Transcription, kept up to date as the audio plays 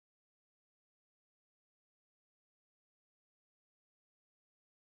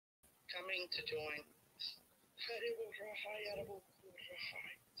coming to join.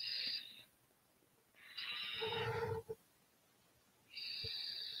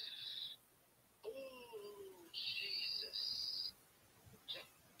 Oh, Jesus.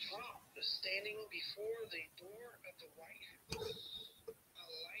 Trump is standing before the door of the White House. A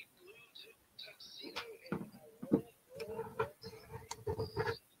light blue tuxedo and a red tie.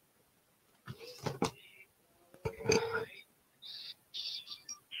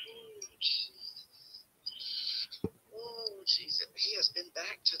 Oh, Jesus. He has been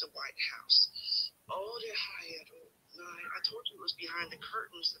back to the White House. Oh, I told you it was behind the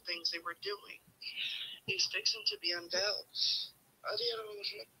curtains, the things they were doing. He's fixing to be unveiled. My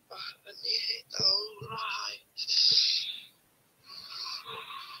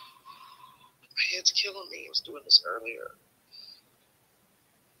head's killing me. I was doing this earlier.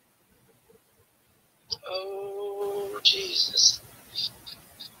 Oh, Jesus.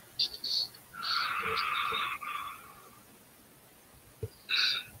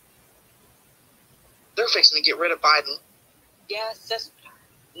 They're fixing to get rid of Biden. Yes, that's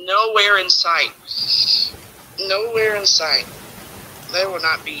nowhere in sight. Nowhere in sight. They will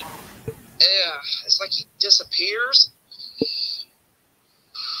not be. Yeah, it's like he disappears.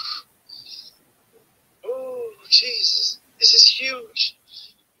 Oh, Jesus. This is huge.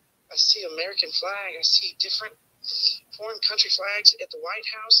 I see American flag. I see different foreign country flags at the White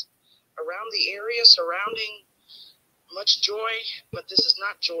House, around the area surrounding. Much joy, but this is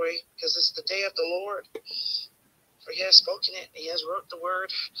not joy, because it's the day of the Lord. For he has spoken it. He has wrote the word.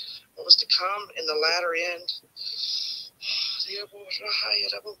 What was to come in the latter end.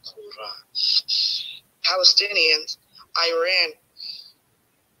 Palestinians, Iran.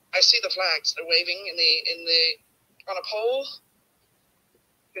 I see the flags. They're waving on a pole.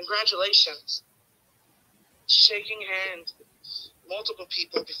 Congratulations. Shaking hands. Multiple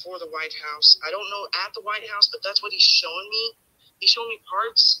people before the White House. I don't know at the White House, but that's what he's showing me. He's showing me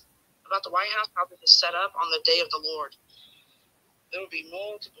parts about the White House, how this is set up on the day of the Lord. There will be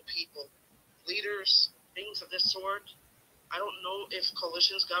multiple people, leaders, things of this sort. I don't know if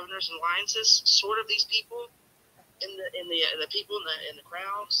coalitions, governors, and alliances sort of these people in the people in the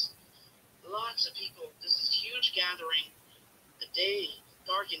crowds. Lots of people. This is a huge gathering. The day,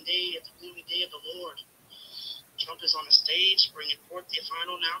 darkened day, of the gloomy day of the Lord. Trump is on the stage bringing forth the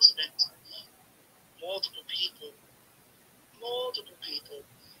final announcement. Multiple people.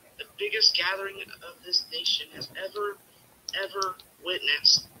 The biggest gathering of this nation has ever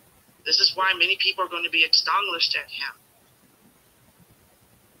witnessed. This is why many people are going to be astonished at him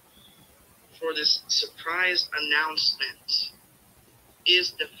for this surprise announcement.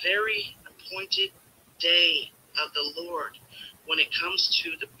 Is the very appointed day of the Lord when it comes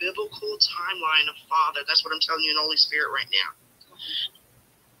to the biblical timeline of Father. That's what I'm telling you in Holy Spirit right now.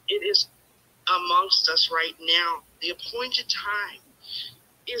 It is amongst us right now. The appointed time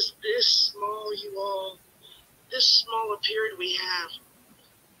is this small, you all. This small a period we have.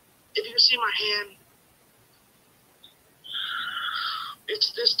 If you see my hand,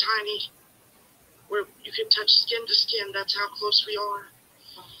 it's this tiny, where you can touch skin to skin. That's how close we are.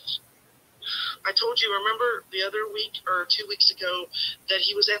 I told you, remember the other week or 2 weeks ago that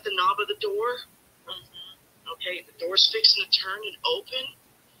he was at the knob of the door? Mm-hmm. Okay, the door's fixing to turn and open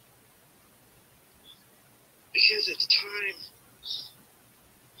because it's time.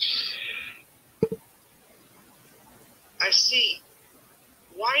 I see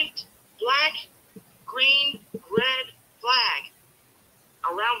white, black, green, red flag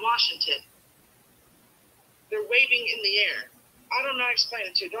around Washington. They're waving in the air. I don't know how to explain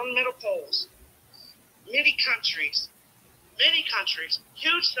it to you. They're on metal poles. Many countries,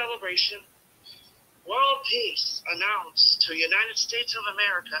 huge celebration, world peace announced to United States of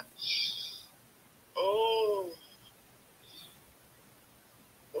America. Oh,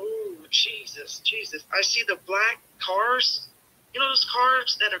 Jesus. I see the black cars. You know those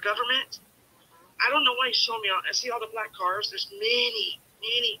cars that are government? I don't know why he's showing me. I see all the black cars. There's many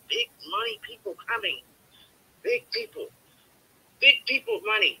big money people coming. Big people,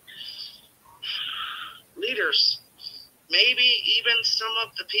 money. Leaders, maybe even some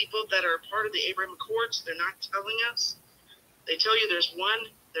of the people that are part of the Abraham Accords, they're not telling us. They tell you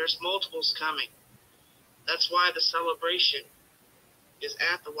there's multiples coming. That's why the celebration is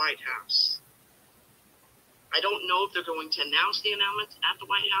at the White House. I don't know if they're going to announce the announcement at the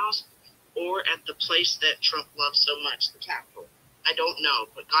White House or at the place that Trump loves so much, the Capitol. I don't know,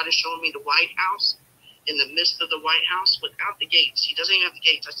 but God is showing me the White House, in the midst of the White House, without the gates. He doesn't even have the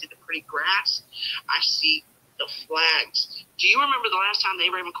gates. I see the pretty grass. I see the flags. Do you remember the last time the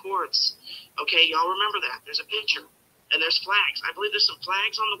Abraham Accords? Okay, y'all remember that. There's a picture. And there's flags. I believe there's some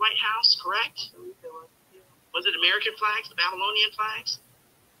flags on the White House, correct? Was it American flags, the Babylonian flags?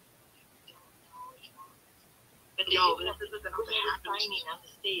 And y'all, this is about to happen. On the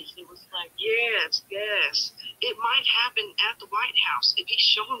stage, it was like, yes. It might happen at the White House. If he's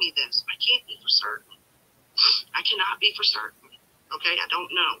showing me this, I can't be for certain. I cannot be for certain. Okay, I don't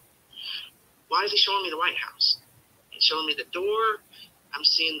know. Why is he showing me the White House? He's showing me the door. I'm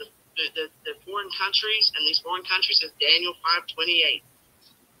seeing the foreign countries, and these foreign countries is Daniel 5:28.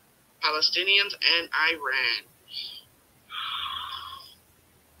 Palestinians and Iran.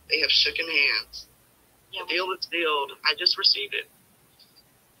 They have shooken hands. yeah, The deal is sealed. I just received it.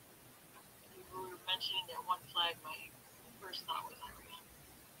 you were mentioning that one flag, my first thought was Iran.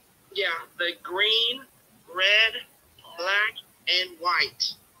 Yeah, the green, red, black, and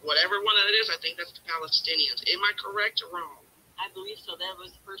white. Whatever one it is, I think that's the Palestinians. Am I correct or wrong? I believe so. That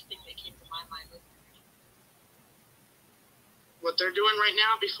was the first thing that came to my mind. What they're doing right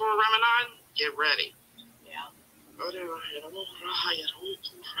now before Ramadan, get ready. Yeah.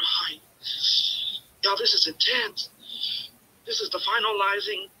 Y'all, this is intense. This is the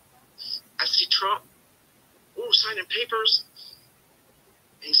finalizing. I see Trump, signing papers.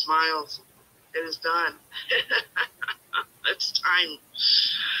 He smiles. It is done. It's time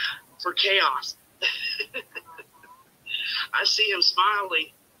for chaos. I see him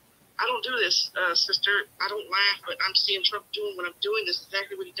smiling. I don't do this, sister. I don't laugh, but I'm seeing Trump doing what I'm doing. This is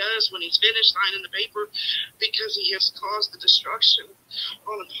exactly what he does when he's finished signing the paper, because he has caused the destruction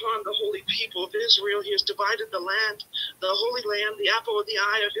upon the holy people of Israel. He has divided the land, the holy land, the apple of the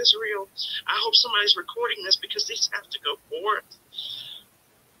eye of Israel. I hope somebody's recording this, because these have to go forth.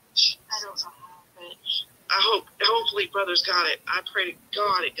 I don't know how, but Hopefully brothers got it. I pray to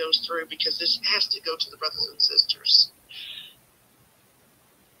God it goes through, because this has to go to the brothers and sisters.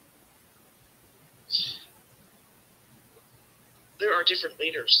 There are different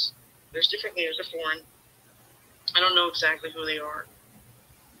leaders. There's different leaders of foreign. I don't know exactly who they are.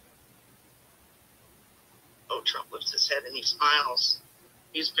 Oh, Trump lifts his head and he smiles.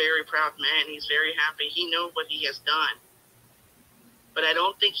 He's a very proud man. He's very happy. He knows what he has done. But I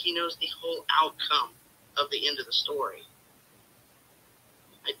don't think he knows the whole outcome of the end of the story.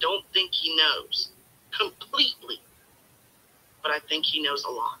 I don't think he knows completely. But I think he knows a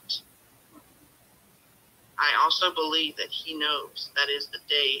lot. I also believe that he knows that is the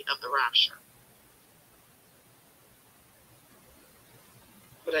day of the rapture.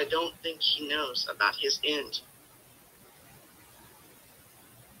 But I don't think he knows about his end.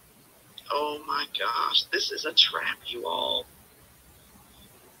 Oh my gosh, this is a trap, you all.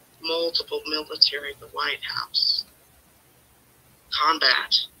 Multiple military, the White House.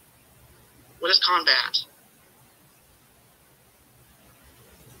 Combat. What is combat?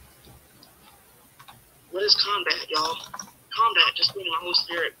 What is combat, y'all? Combat, just being my Holy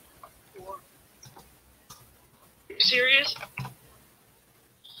Spirit. Are you serious?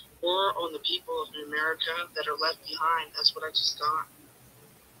 War on the people of America that are left behind. That's what I just got.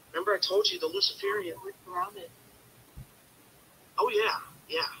 Remember I told you, the Luciferian. we're surrounded. Oh,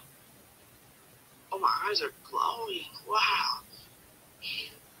 yeah. Oh, my eyes are glowing. Wow.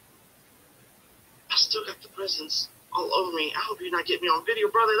 I still got the presence all over me. I hope you're not getting me on video,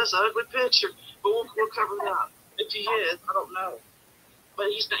 brother. That's an ugly picture. But we'll cover it up. If he is, I don't know. But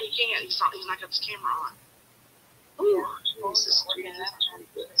he's not. He can't. He's not got his camera on. Ooh, Jesus.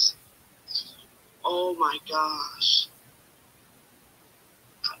 Oh my gosh.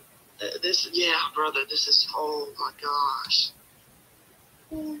 Brother. This is. Oh my gosh.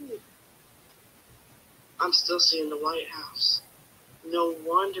 Ooh. I'm still seeing the White House. No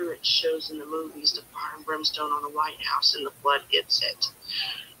wonder it shows in the movies the fire and brimstone on the White House and the blood hits it.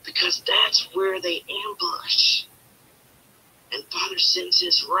 Because that's where they ambush. And Father sends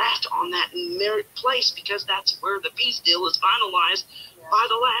his wrath on that place, because that's where the peace deal is finalized by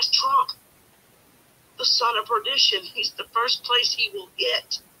the last Trump. The son of perdition. He's the first place he will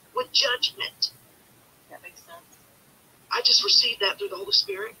get with judgment. That makes sense. I just received that through the Holy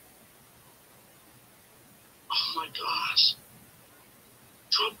Spirit. Oh my gosh.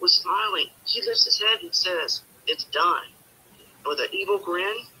 Trump was smiling. He lifts his head and says, it's done. With an evil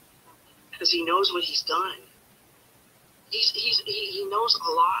grin, because he knows what he's done. He knows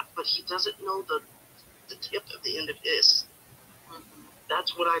a lot, but he doesn't know the tip of the end of his. Mm-hmm.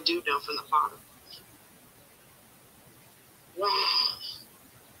 That's what I do know from the Father. Wow.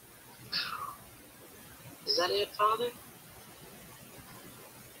 Is that it, Father?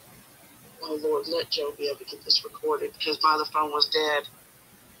 Oh, Lord, let Joe be able to get this recorded, because my other phone was dead.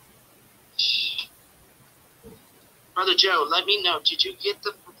 Brother Joe, let me know. Did you get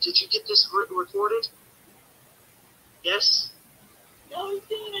this recorded? Yes. No, he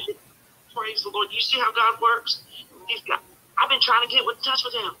didn't. Praise the Lord. You see how God works? I've been trying to get in touch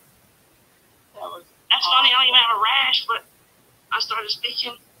with him. That's funny. I don't even have a rash, but I started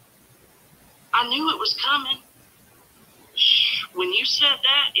speaking. I knew it was coming. When you said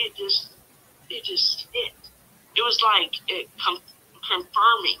that, it just hit. It was like it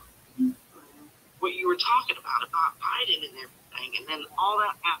confirming what you were talking about Biden and everything, and then all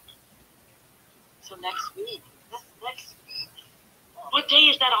that happened. So next week. That's next week. What day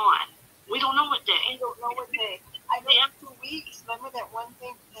is that on? We don't know what day. I don't know what day. I know 2 weeks. Remember that one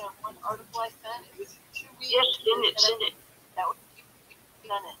thing, that one article I sent? It was 2 weeks. Yes, send it. That would be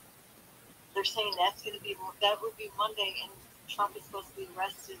done it. They're saying that would be Monday, and Trump is supposed to be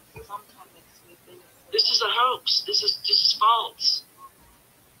arrested sometime next week. This is a hoax. This is false.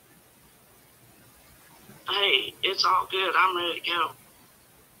 Hey, it's all good. I'm ready to go.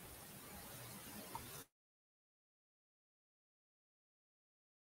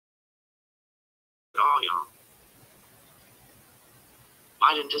 All y'all.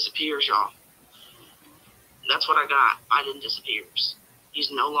 Biden disappears, y'all. That's what I got. Biden disappears.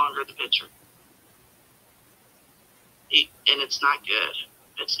 He's no longer the picture. And it's not good.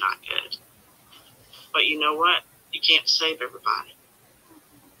 It's not good. But you know what? You can't save everybody.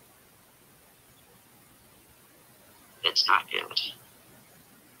 It's not good.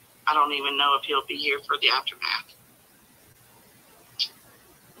 I don't even know if he'll be here for the aftermath.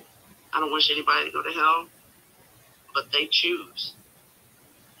 I don't wish anybody to go to hell, but they choose.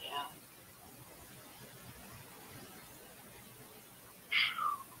 Yeah.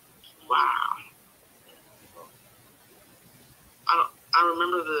 Wow. I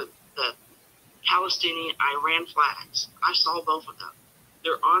remember the Palestinian Iran flags. I saw both of them.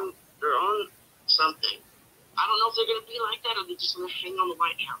 They're on something. I don't know if they're going to be like that or they're just going to hang on the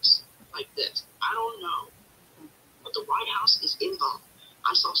White House like this. I don't know. But the White House is involved.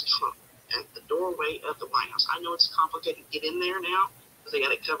 I saw Trump at the doorway of the White House. I know it's complicated to get in there now because they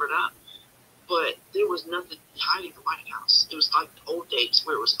got it covered up. But there was nothing hiding the White House. It was like the old days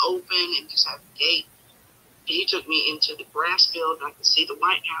where it was open and just had a gate. And he took me into the grass field and I could see the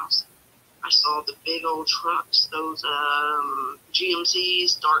White House. I saw the big old trucks, those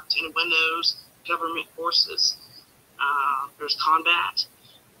GMCs, dark tinted windows, government forces. There's combat.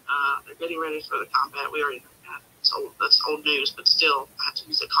 They're getting ready for the combat. We already know that. That's old news, but still, I have to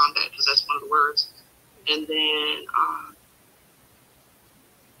use the combat because that's one of the words. And then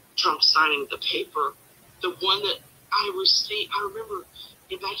Trump signing the paper, the one that I received. I remember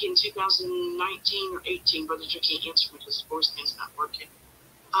back in 2019 or 18, Brother Joe can't answer me because his voice thing's not working.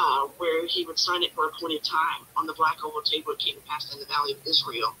 Where he would sign it for a appointed time on the black oval table it came past in the Valley of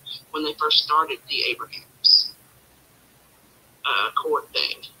Israel when they first started the Abraham's court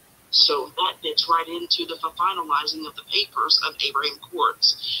thing. So that fits right into the finalizing of the papers of Abraham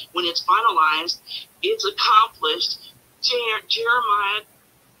courts. When it's finalized, it's accomplished. Jeremiah,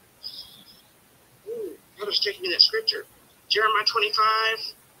 I was taking that scripture. Jeremiah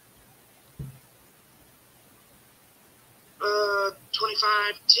 25.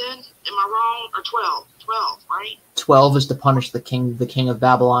 25:10. Am I wrong? Or 12? 12, right? 12 is to punish the king of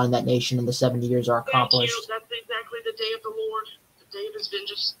Babylon and that nation, and the 70 years are accomplished. Thank you. That's exactly the day of the Lord, the day of his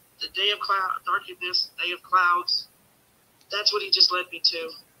vengeance, the day of darkness, the day of clouds. That's what he just led me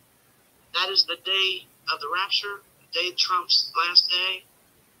to. That is the day of the rapture, the day of Trump's last day.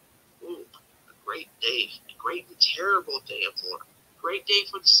 Ooh, a great day, a great and terrible day of the Lord. Great day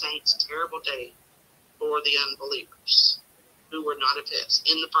for the saints, terrible day for the unbelievers who were not of his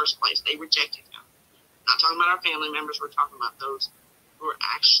in the first place. They rejected him. Not talking about our family members, we're talking about those who are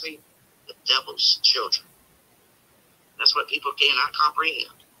actually the devil's children. That's what people cannot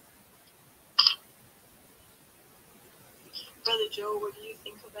comprehend. Brother Joe, what do you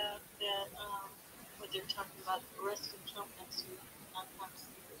think about that? What they're talking about arresting Trump next week?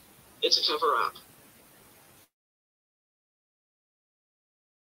 It's a cover-up.